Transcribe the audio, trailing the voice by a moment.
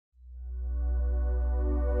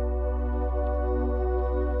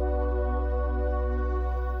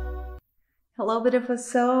Hello, beautiful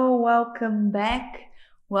soul. Welcome back.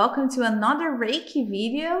 Welcome to another Reiki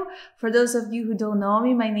video. For those of you who don't know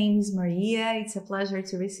me, my name is Maria. It's a pleasure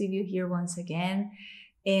to receive you here once again.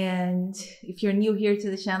 And if you're new here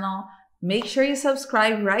to the channel, make sure you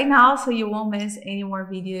subscribe right now so you won't miss any more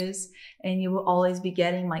videos and you will always be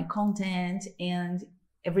getting my content. And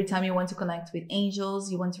every time you want to connect with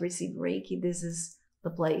angels, you want to receive Reiki, this is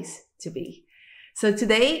the place to be. So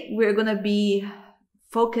today we're going to be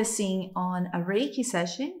focusing on a Reiki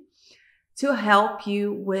session to help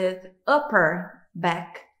you with upper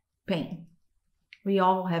back pain. We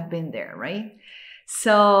all have been there, right?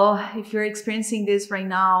 So if you're experiencing this right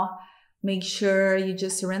now, make sure you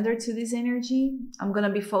just surrender to this energy. I'm going to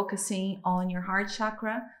be focusing on your heart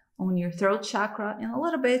chakra, on your throat chakra, and a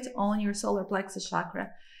little bit on your solar plexus chakra.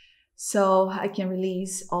 So I can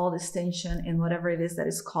release all this tension and whatever it is that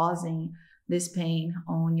is causing this pain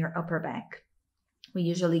on your upper back. We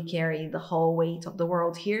usually carry the whole weight of the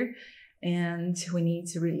world here, and we need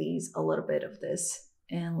to release a little bit of this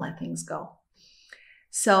and let things go.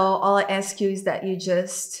 So all I ask you is that you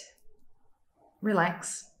just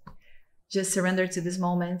relax, just surrender to this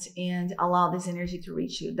moment and allow this energy to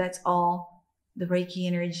reach you. That's all the Reiki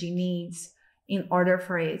energy needs in order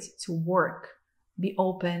for it to work. Be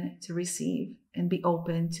open to receive and be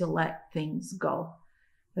open to let things go.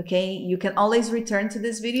 Okay, you can always return to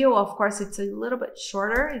this video. Of course, it's a little bit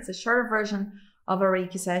shorter. It's a shorter version of a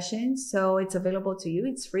Reiki session. So it's available to you.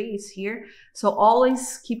 It's free. It's here. So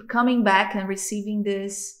always keep coming back and receiving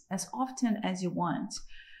this as often as you want.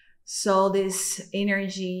 So this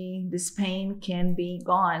energy, this pain can be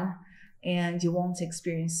gone and you won't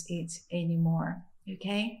experience it anymore.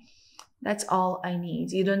 Okay, that's all I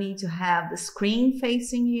need. You don't need to have the screen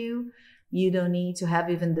facing you. You don't need to have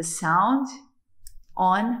even the sound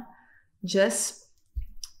on. Just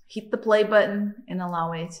hit the play button and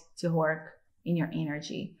allow it to work in your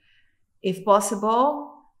energy. If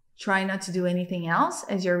possible, try not to do anything else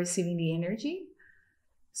as you're receiving the energy.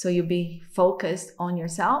 So you'll be focused on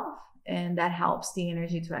yourself, and that helps the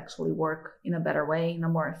energy to actually work in a better way, in a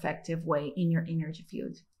more effective way in your energy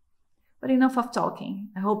field. But enough of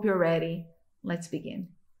talking. I hope you're ready. Let's begin.